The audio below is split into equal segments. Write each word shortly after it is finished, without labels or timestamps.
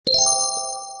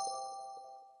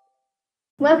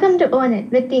Welcome to Own It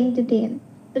with Teen to Teen.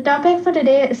 The topic for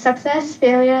today is success,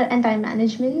 failure, and time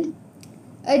management.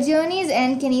 A journey's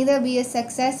end can either be a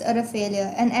success or a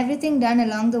failure, and everything done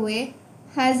along the way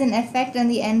has an effect on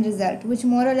the end result, which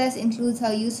more or less includes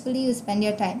how usefully you spend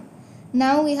your time.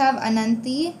 Now we have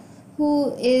Ananthi,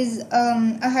 who is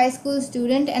a high school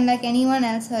student, and like anyone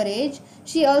else her age,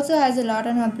 she also has a lot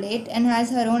on her plate and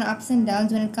has her own ups and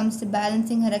downs when it comes to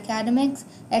balancing her academics,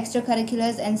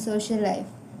 extracurriculars, and social life.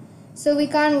 So we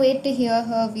can't wait to hear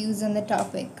her views on the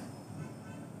topic.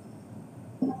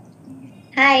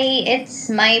 Hi, it's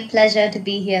my pleasure to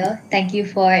be here. Thank you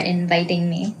for inviting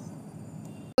me.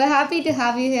 We're happy to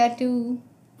have you here too.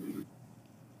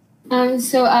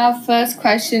 So our first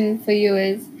question for you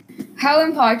is, how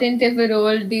important of a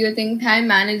role do you think time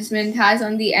management has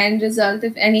on the end result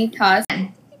of any task?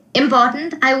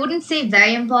 Important, I wouldn't say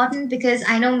very important because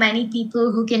I know many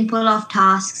people who can pull off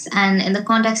tasks and in the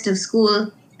context of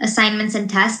school, assignments and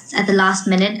tests at the last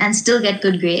minute and still get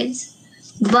good grades.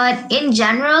 But in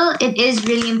general, it is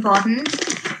really important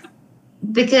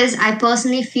because I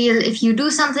personally feel if you do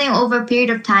something over a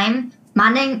period of time,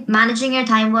 managing your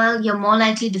time well, you're more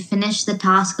likely to finish the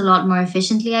task a lot more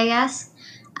efficiently, I guess.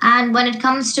 And when it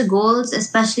comes to goals,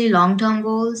 especially long term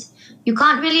goals, you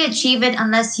can't really achieve it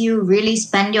unless you really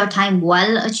spend your time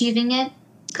well achieving it.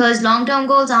 Because long term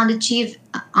goals aren't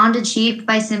achieved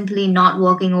by simply not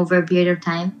working over a period of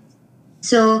time.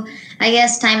 So I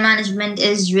guess time management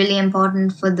is really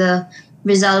important for the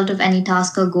result of any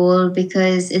task or goal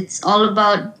because it's all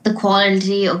about the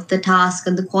quality of the task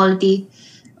and the quality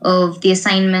of the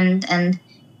assignment and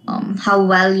how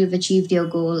well you've achieved your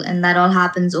goal, and that all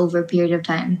happens over a period of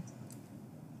time.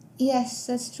 Yes,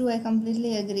 that's true. I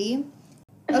completely agree.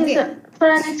 Okay, so for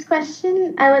our next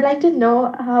question, I would like to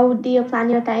know how do you plan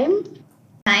your time?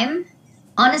 Time,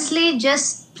 honestly,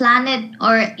 just plan it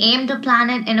or aim to plan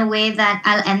it in a way that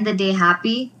I'll end the day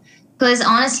happy. Because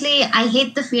honestly, I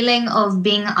hate the feeling of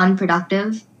being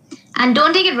unproductive. And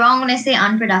don't take it wrong when I say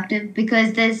unproductive,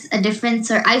 because there's a difference,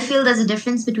 or I feel there's a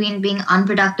difference between being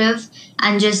unproductive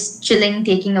and just chilling,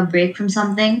 taking a break from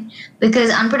something. Because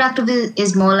unproductive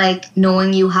is more like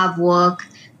knowing you have work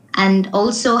and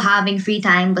also having free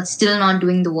time, but still not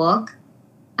doing the work.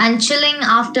 And chilling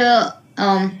after,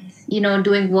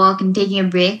 doing work and taking a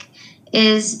break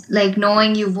is like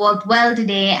knowing you've worked well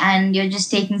today and you're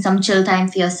just taking some chill time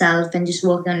for yourself and just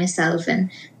working on yourself and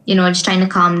just trying to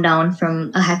calm down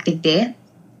from a hectic day.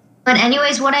 But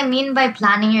anyways, what I mean by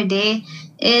planning your day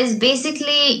is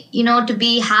basically, to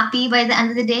be happy by the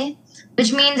end of the day,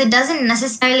 which means it doesn't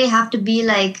necessarily have to be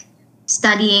like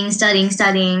studying,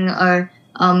 or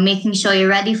making sure you're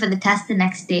ready for the test the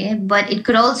next day. But it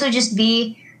could also just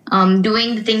be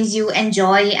doing the things you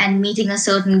enjoy and meeting a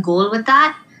certain goal with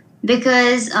that.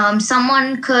 Because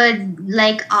someone could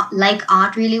like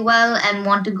art really well and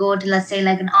want to go to, let's say,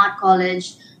 like an art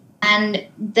college, and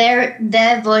their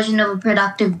version of a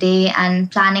productive day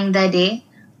and planning their day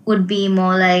would be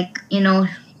more like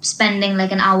spending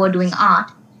like an hour doing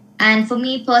art. And for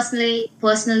me personally,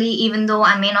 even though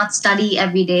I may not study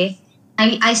every day,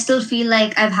 I still feel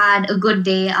like I've had a good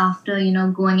day after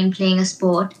going and playing a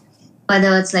sport,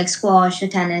 whether it's like squash or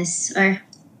tennis or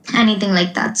anything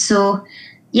like that. So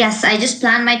yes, I just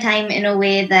plan my time in a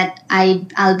way that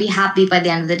I'll be happy by the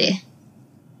end of the day.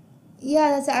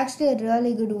 Yeah, that's actually a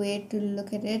really good way to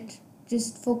look at it.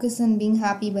 Just focus on being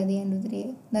happy by the end of the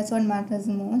day. That's what matters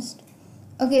the most.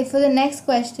 Okay, for the next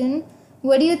question,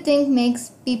 what do you think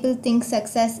makes people think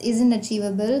success isn't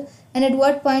achievable? And at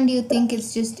what point do you think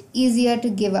it's just easier to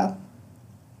give up?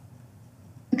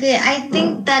 Okay, I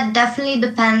think that definitely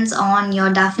depends on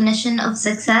your definition of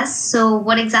success. So,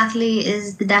 what exactly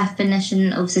is the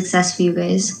definition of success for you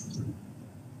guys?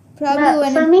 Probably Well,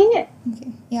 when for it... me,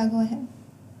 Okay, yeah, go ahead.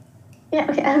 yeah,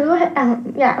 okay, I'll go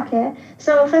ahead. Yeah, okay.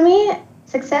 So for me,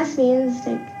 success means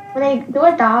like when I do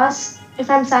a task, if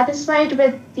I'm satisfied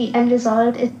with the end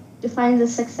result, it defines a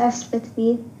success with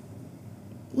me.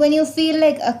 When you feel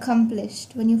like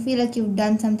accomplished, when you feel like you've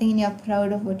done something and you're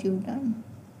proud of what you've done.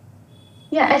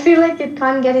 Yeah, I feel like it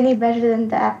can't get any better than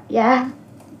that. Yeah.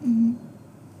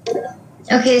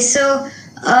 Okay, so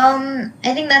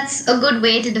I think that's a good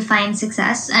way to define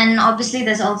success. And obviously,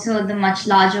 there's also the much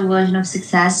larger version of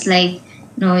success, like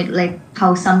like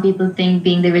how some people think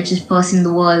being the richest person in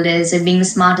the world is, or being the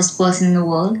smartest person in the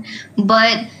world.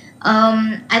 But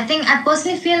I think I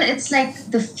personally feel it's like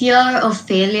the fear of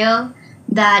failure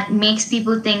that makes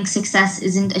people think success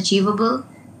isn't achievable.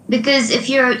 Because if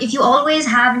you always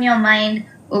have in your mind,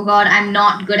 oh god, I'm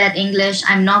not good at English,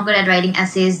 I'm not good at writing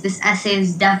essays, this essay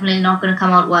is definitely not going to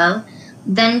come out well,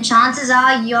 then chances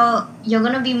are you're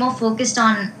going to be more focused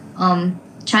on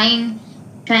trying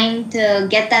trying to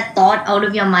get that thought out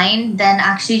of your mind than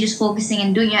actually just focusing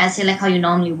and doing your essay like how you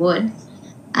normally would.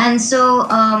 And so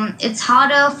it's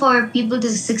harder for people to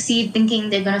succeed thinking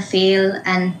they're going to fail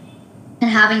and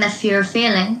having that fear of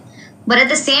failing. But at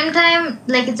the same time,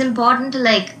 like it's important to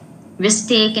like risk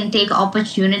take and take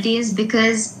opportunities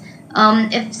because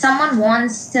if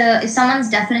someone's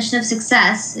definition of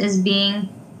success is being,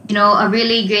 a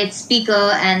really great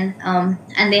speaker and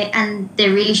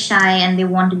they're really shy and they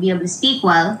want to be able to speak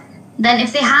well, then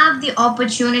if they have the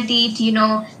opportunity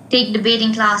to, take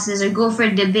debating classes or go for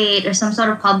a debate or some sort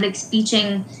of public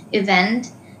speaking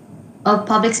event,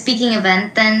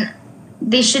 then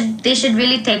they should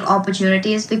really take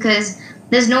opportunities because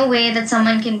there's no way that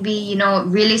someone can be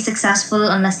really successful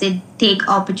unless they take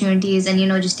opportunities and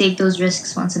just take those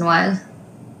risks once in a while.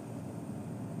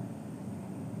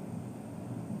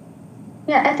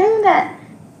 Yeah, I think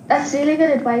that's really good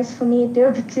advice for me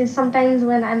too, because sometimes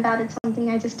when I'm bad at something,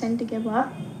 I just tend to give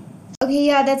up. Okay,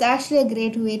 yeah, that's actually a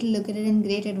great way to look at it and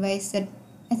great advice that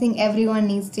I think everyone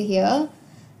needs to hear.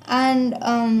 And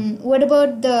what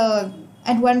about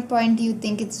at one point do you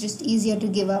think it's just easier to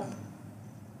give up?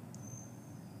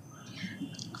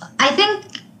 I think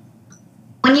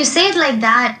when you say it like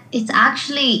that, it's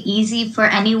actually easy for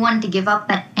anyone to give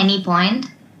up at any point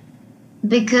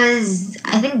because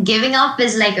I think giving up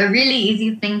is like a really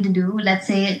easy thing to do. Let's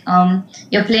say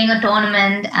you're playing a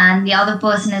tournament and the other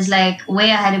person is like way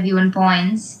ahead of you in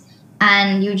points,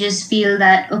 and you just feel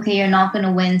that okay, you're not going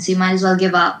to win, so you might as well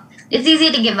give up. It's easy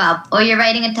to give up. Or you're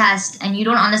writing a test and you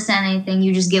don't understand anything,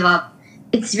 you just give up.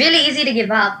 It's really easy to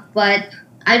give up, but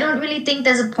I don't really think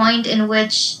there's a point in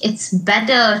which it's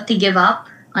better to give up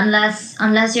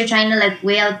unless you're trying to like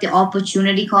weigh out the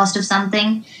opportunity cost of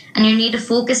something and you need to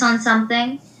focus on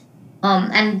something,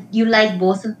 and you like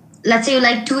both of, let's say you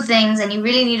like two things and you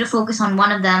really need to focus on one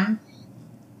of them.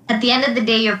 At the end of the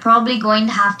day, you're probably going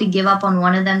to have to give up on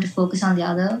one of them to focus on the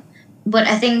other. But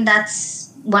I think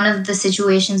that's one of the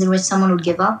situations in which someone would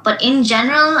give up. But in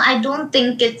general, I don't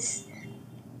think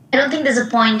there's a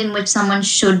point in which someone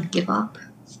should give up.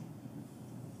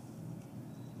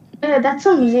 Yeah, that's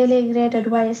some really great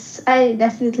advice. I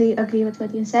definitely agree with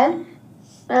what you said.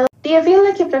 Well, do you feel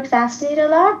like you procrastinate a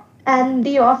lot? And do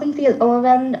you often feel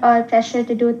overwhelmed or pressured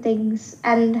to do things?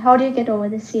 And how do you get over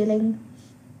this feeling?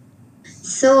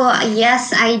 So,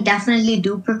 yes, I definitely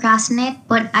do procrastinate,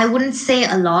 but I wouldn't say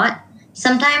a lot.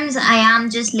 Sometimes I am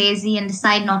just lazy and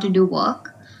decide not to do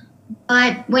work.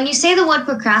 But when you say the word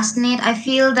procrastinate, I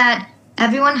feel that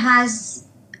everyone has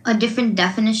a different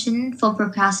definition for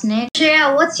procrastinate.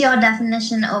 Shreya, what's your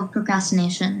definition of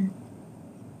procrastination?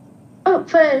 Oh,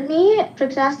 for me,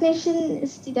 procrastination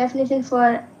is the definition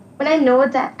for when I know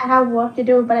that I have work to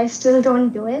do, but I still don't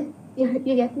do it.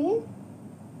 You get me?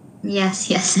 Yes,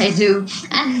 I do.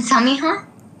 And Samiha?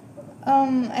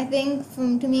 I think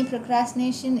to me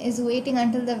procrastination is waiting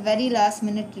until the very last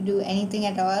minute to do anything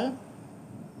at all.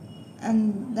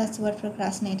 And that's what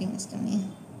procrastinating is to me.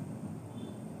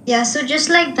 Yeah, so just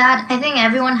like that, I think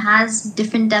everyone has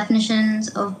different definitions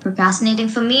of procrastinating.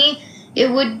 For me,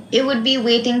 it would be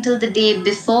waiting till the day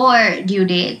before due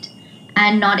date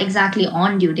and not exactly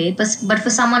on due date. But for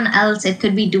someone else, it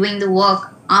could be doing the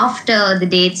work after the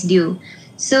date's due.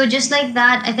 So just like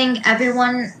that, I think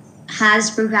everyone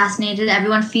has procrastinated.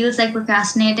 Everyone feels like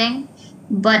procrastinating,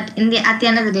 but at the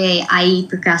end of the day, I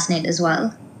procrastinate as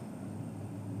well.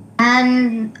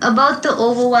 And about the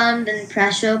overwhelmed and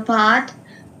pressure part,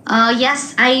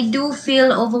 yes, I do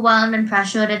feel overwhelmed and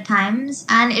pressured at times,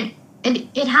 and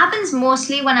it happens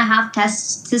mostly when I have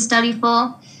tests to study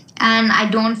for, and I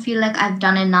don't feel like I've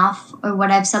done enough or what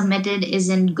I've submitted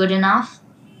isn't good enough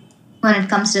when it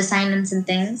comes to assignments and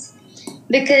things.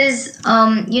 Because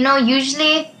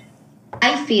usually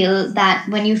I feel that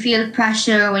when you feel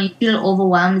pressure, when you feel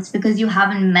overwhelmed, it's because you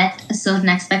haven't met a certain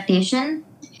expectation.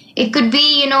 It could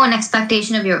be, an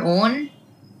expectation of your own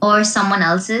or someone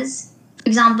else's. For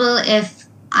example, if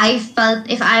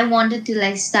I wanted to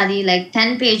like study like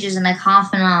 10 pages in like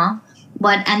half an hour,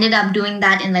 but ended up doing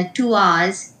that in like 2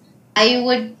 hours, I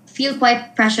would feel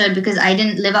quite pressured because I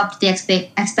didn't live up to the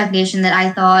expectation that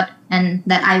I thought and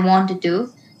that I wanted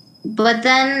to. But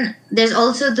then there's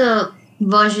also the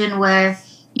version where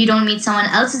you don't meet someone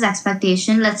else's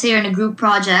expectation. Let's say you're in a group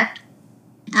project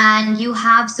and you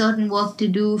have certain work to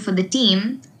do for the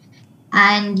team,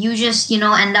 and you just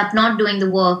end up not doing the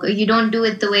work or you don't do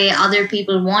it the way other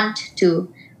people want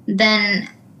to, then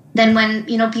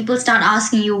when people start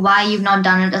asking you why you've not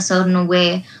done it a certain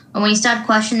way, or when you start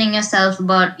questioning yourself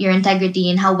about your integrity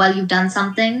and how well you've done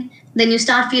something, then you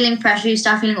start feeling pressure, you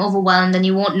start feeling overwhelmed, and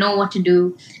you won't know what to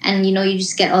do, and you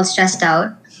just get all stressed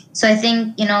out. So I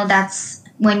think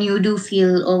when you do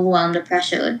feel overwhelmed or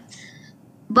pressured.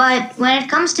 But when it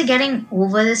comes to getting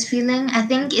over this feeling, I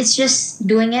think it's just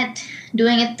doing it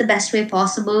the best way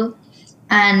possible,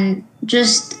 and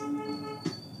just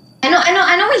I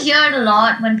know we hear it a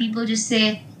lot when people just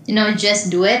say,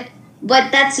 just do it.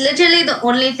 But that's literally the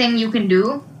only thing you can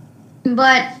do.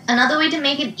 But another way to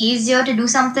make it easier to do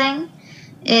something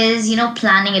is,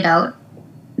 planning it out.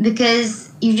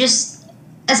 Because you just,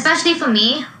 especially for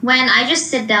me, when I just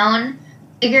sit down,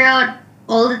 figure out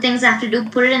all the things I have to do,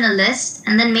 put it in a list,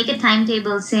 and then make a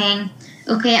timetable saying,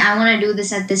 okay, I want to do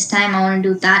this at this time, I want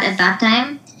to do that at that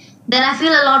time, then I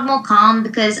feel a lot more calm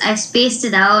because I've spaced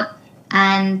it out.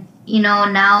 And,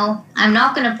 now I'm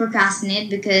not going to procrastinate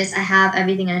because I have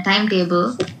everything in a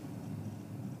timetable.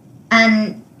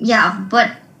 And yeah,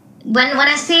 but when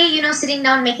I say, sitting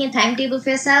down, making a timetable for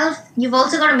yourself, you've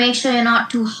also got to make sure you're not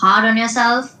too hard on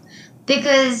yourself,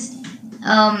 because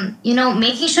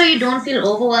making sure you don't feel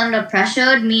overwhelmed or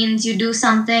pressured means you do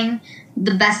something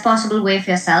the best possible way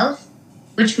for yourself,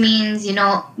 which means,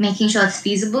 making sure it's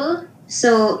feasible.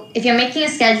 So if you're making a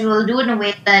schedule, do it in a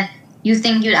way that you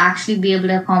think you'd actually be able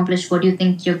to accomplish what you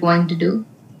think you're going to do.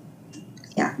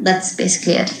 Yeah, that's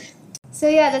basically it. So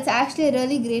yeah, that's actually a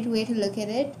really great way to look at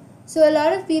it. So a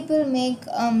lot of people make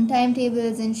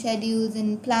timetables and schedules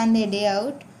and plan their day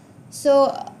out.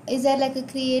 So is that like a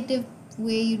creative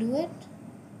way you do it?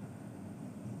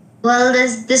 Well,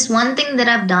 there's this one thing that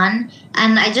I've done,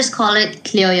 and I just call it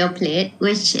clear your plate,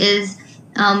 which is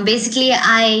basically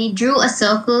I drew a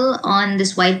circle on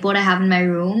this whiteboard I have in my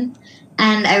room,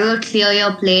 and I wrote clear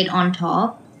your plate on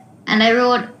top, and I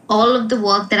wrote all of the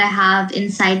work that I have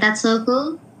inside that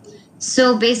circle.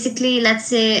 So basically, let's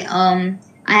say I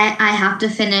have to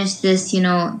finish this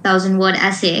 1,000 word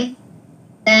essay,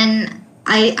 then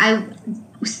I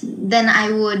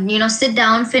would sit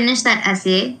down, finish that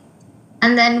essay,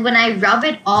 and then when I rub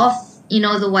it off, the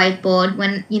whiteboard,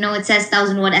 when it says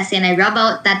 1,000 word essay, and I rub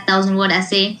out that 1,000 word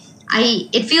essay,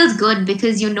 it feels good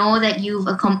because you know that you've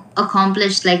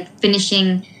accomplished like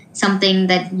finishing something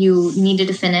that you needed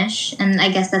to finish, and I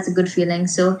guess that's a good feeling.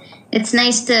 So it's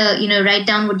nice to write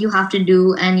down what you have to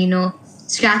do, and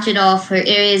scratch it off or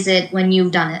erase it when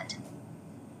you've done it.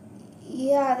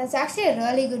 Yeah, that's actually a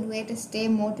really good way to stay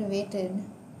motivated.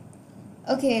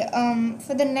 Okay,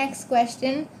 for the next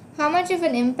question, how much of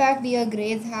an impact do your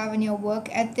grades have on your work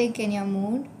ethic and your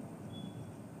mood?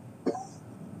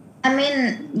 I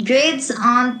mean, grades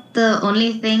aren't the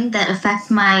only thing that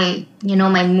affect my,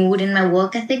 my mood and my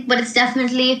work ethic, but it's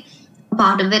definitely a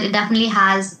part of it. It definitely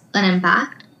has an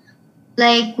impact.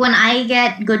 Like when I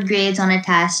get good grades on a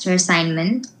test or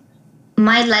assignment,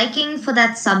 my liking for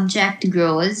that subject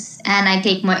grows and I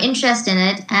take more interest in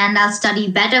it, and I'll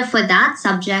study better for that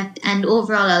subject, and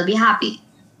overall I'll be happy.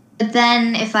 But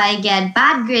then if I get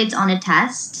bad grades on a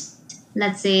test,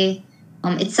 let's say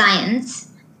it's science,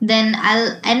 then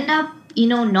I'll end up,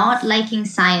 not liking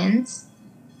science,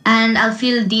 and I'll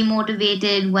feel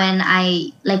demotivated when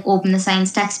I like open the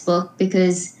science textbook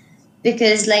because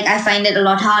like I find it a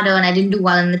lot harder and I didn't do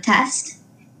well in the test.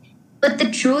 But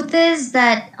the truth is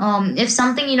that if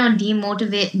something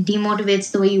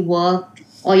demotivates the way you work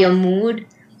or your mood,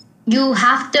 you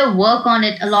have to work on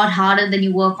it a lot harder than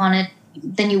you work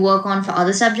on for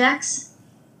other subjects.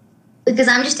 Because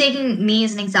I'm just taking me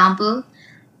as an example.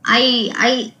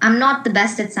 I'm not the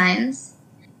best at science.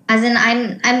 As in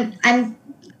I'm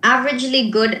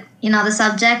averagely good in other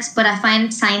subjects, but I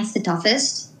find science the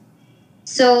toughest.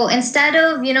 So instead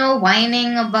of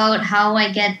whining about how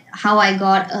I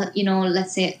got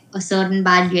let's say a certain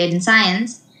bad grade in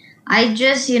science, I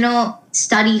just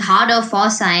study harder for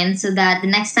science so that the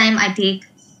next time I take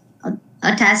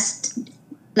a test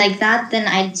like that, then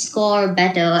I'd score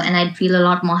better and I'd feel a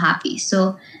lot more happy.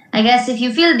 So I guess if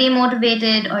you feel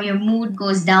demotivated or your mood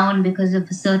goes down because of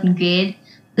a certain grade,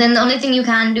 then the only thing you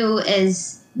can do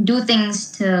is do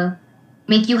things to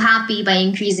make you happy by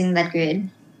increasing that grade.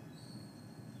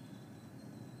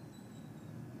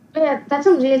 Yeah, that's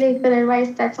some really good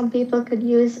advice that some people could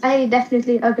use. I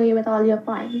definitely agree with all your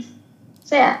points.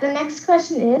 So yeah, the next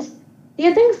question is, do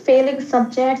you think failing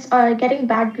subjects or getting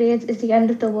bad grades is the end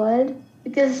of the world?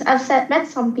 Because met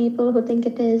some people who think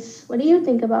it is. What do you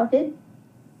think about it?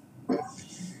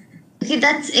 Okay,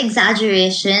 that's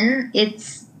exaggeration.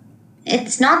 It's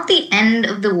not the end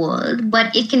of the world,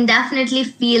 but it can definitely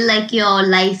feel like your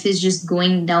life is just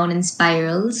going down in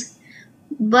spirals.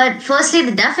 But firstly,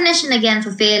 the definition again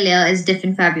for failure is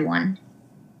different for everyone.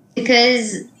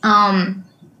 Because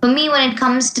for me, when it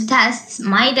comes to tests,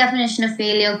 my definition of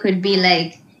failure could be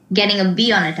like getting a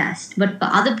B on a test, but for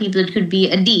other people it could be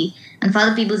a D, and for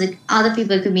other people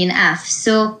it could be an F.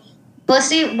 So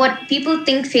Firstly, what people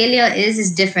think failure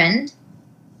is different.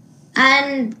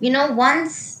 And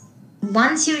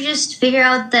once you just figure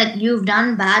out that you've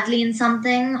done badly in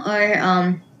something,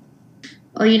 or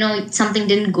something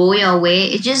didn't go your way,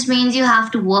 it just means you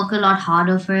have to work a lot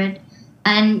harder for it.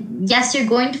 And yes, you're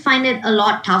going to find it a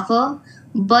lot tougher,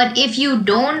 but if you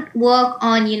don't work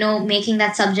on making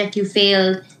that subject you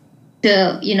failed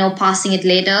to passing it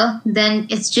later, then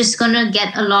it's just going to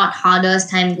get a lot harder as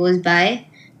time goes by.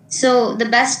 So the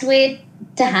best way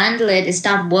to handle it is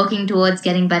start working towards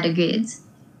getting better grades.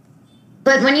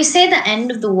 But when you say the end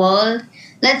of the world,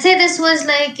 let's say this was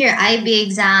like your IB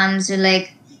exams, or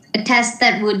like a test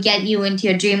that would get you into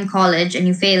your dream college and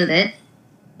you failed it.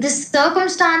 The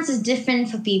circumstance is different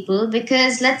for people,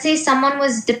 because let's say someone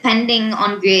was depending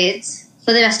on grades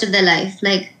for the rest of their life.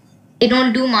 Like, they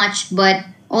don't do much, but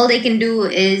all they can do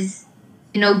is,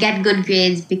 get good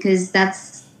grades, because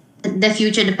their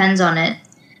future depends on it.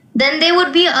 Then they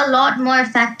would be a lot more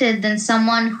affected than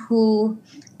someone who,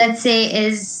 let's say,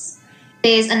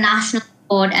 plays a national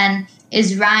sport and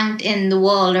is ranked in the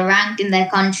world or ranked in their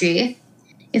country.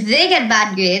 If they get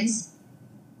bad grades,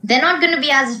 they're not going to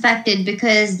be as affected,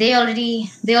 because they already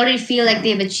feel like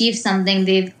they've achieved something.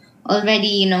 They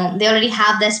already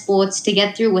have their sports to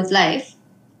get through with life.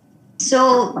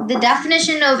 So the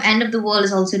definition of end of the world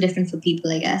is also different for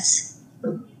people, I guess.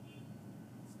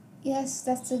 Yes,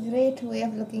 that's a great way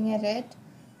of looking at it.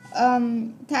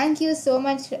 Thank you so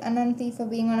much, Ananthi, for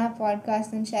being on our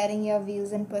podcast and sharing your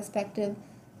views and perspective.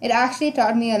 It actually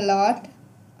taught me a lot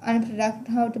on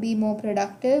how to be more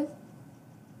productive.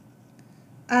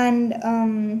 And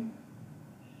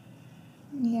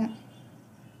yeah.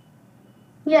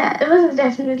 Yeah, it was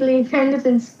definitely kind of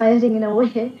inspiring in a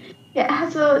way. Yeah,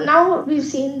 so now we've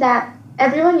seen that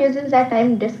everyone uses their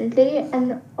time differently,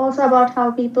 and also about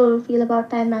how people feel about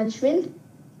time management.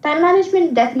 Time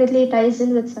management definitely ties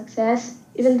in with success,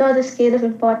 even though the scale of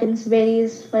importance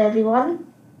varies for everyone.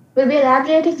 We'll be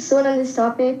elaborating soon on this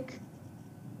topic.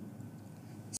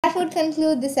 That would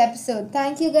conclude this episode.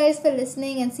 Thank you guys for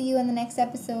listening, and see you in the next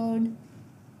episode.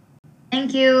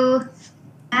 Thank you.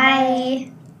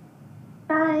 Bye.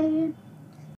 Bye.